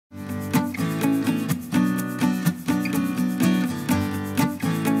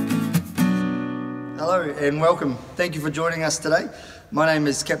Hello and welcome. Thank you for joining us today. My name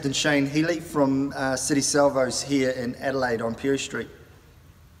is Captain Shane Healy from City Salvos here in Adelaide on Perry Street.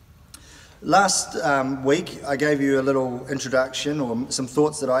 Last week I gave you a little introduction or some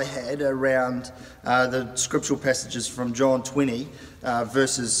thoughts that I had around the scriptural passages from John 20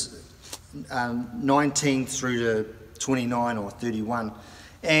 verses 19 through to 29 or 31.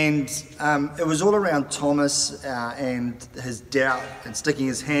 And it was all around Thomas and his doubt and sticking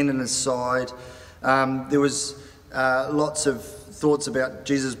his hand in his side. There was lots of thoughts about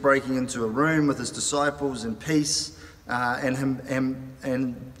Jesus breaking into a room with his disciples in peace, and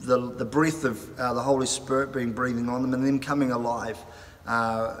the breath of the Holy Spirit breathing on them and them coming alive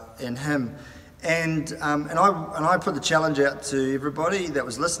in him. And I put the challenge out to everybody that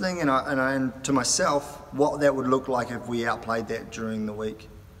was listening and to myself what that would look like if we outplayed that during the week.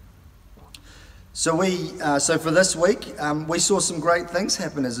 So for this week, we saw some great things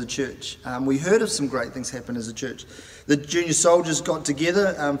happen as a church. We heard of some great things happen as a church. The junior soldiers got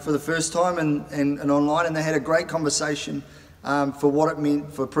together for the first time and online, and they had a great conversation for what it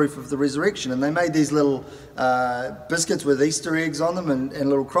meant for proof of the resurrection. And they made these little biscuits with Easter eggs on them and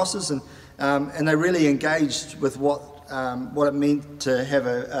little crosses, and they really engaged with what it meant to have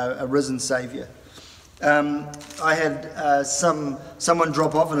a risen Saviour. I had someone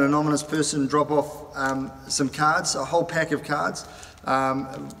drop off, an anonymous person drop off some cards, a whole pack of cards,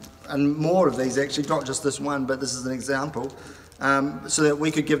 and more of these actually, not just this one, but this is an example, so that we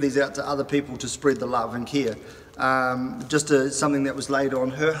could give these out to other people to spread the love and care, something that was laid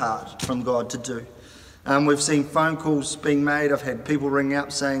on her heart from God to do. We've seen phone calls being made. I've had people ring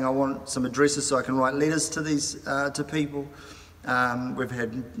up saying I want some addresses so I can write letters to these to people. We've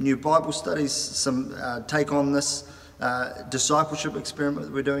had new Bible studies, some take on this discipleship experiment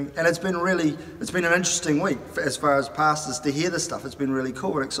that we're doing, and it's been an interesting week as far as pastors to hear this stuff. It's been really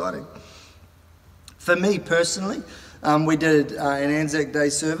cool and exciting. For me personally, we did an Anzac Day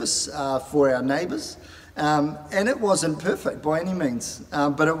service for our neighbours, and it wasn't perfect by any means,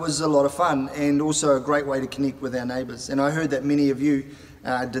 but it was a lot of fun and also a great way to connect with our neighbours, and I heard that many of you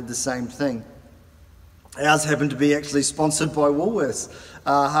did the same thing. Ours happened to be actually sponsored by Woolworths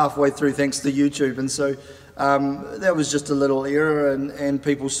halfway through, thanks to YouTube, and so that was just a little error, and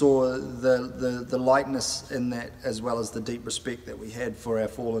people saw the lightness in that, as well as the deep respect that we had for our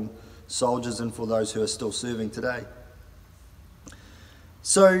fallen soldiers and for those who are still serving today.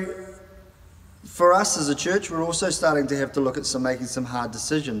 So for us as a church, we're also starting to have to look at making some hard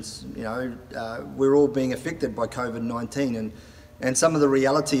decisions. You know, we're all being affected by COVID-19, and some of the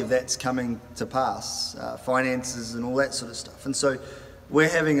reality of that's coming to pass, finances and all that sort of stuff. And so we're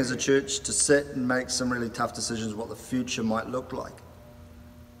having as a church to sit and make some really tough decisions what the future might look like.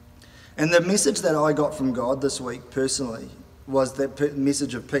 And the message that I got from God this week personally was that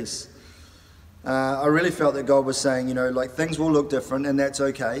message of peace. I really felt that God was saying, you know, like, things will look different and that's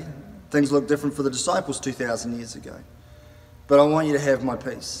okay. Things look different for the disciples 2,000 years ago. But I want you to have my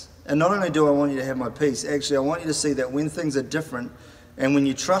peace. And not only do I want you to have my peace, actually I want you to see that when things are different and when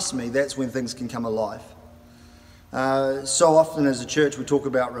you trust me, that's when things can come alive. So often as a church we talk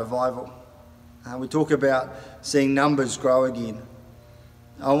about revival. We talk about seeing numbers grow again.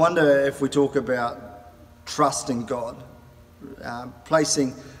 I wonder if we talk about trusting God,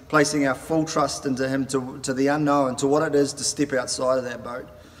 placing our full trust into Him, to the unknown, to what it is to step outside of that boat,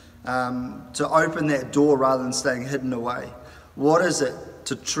 to open that door rather than staying hidden away. What is it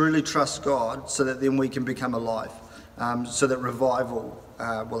to truly trust God so that then we can become alive, so that revival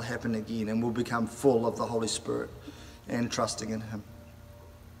will happen again and we'll become full of the Holy Spirit and trusting in Him.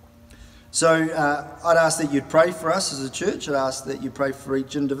 So I'd ask that you'd pray for us as a church. I'd ask that you pray for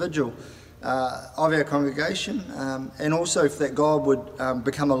each individual of our congregation, and also if that God would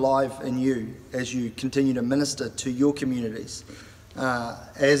become alive in you as you continue to minister to your communities,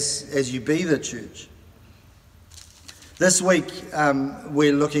 as you be the church. This week,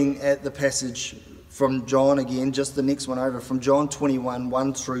 we're looking at the passage from John again, just the next one over, from John 21,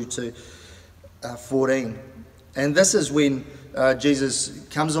 1 through to 14. And this is when Jesus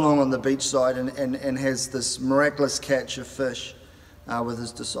comes along on the beachside and has this miraculous catch of fish with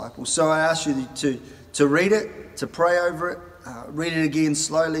his disciples. So I ask you to read it, to pray over it, read it again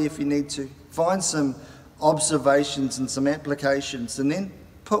slowly if you need to. Find some observations and some applications, and then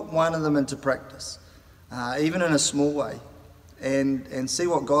put one of them into practice. Even in a small way, and see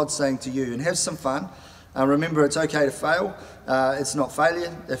what God's saying to you, and have some fun. Remember, it's okay to fail. It's not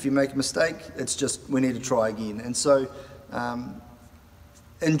failure if you make a mistake. It's just we need to try again. And so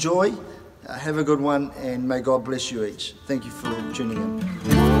enjoy, have a good one, and may God bless you each. Thank you for tuning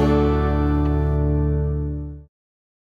in.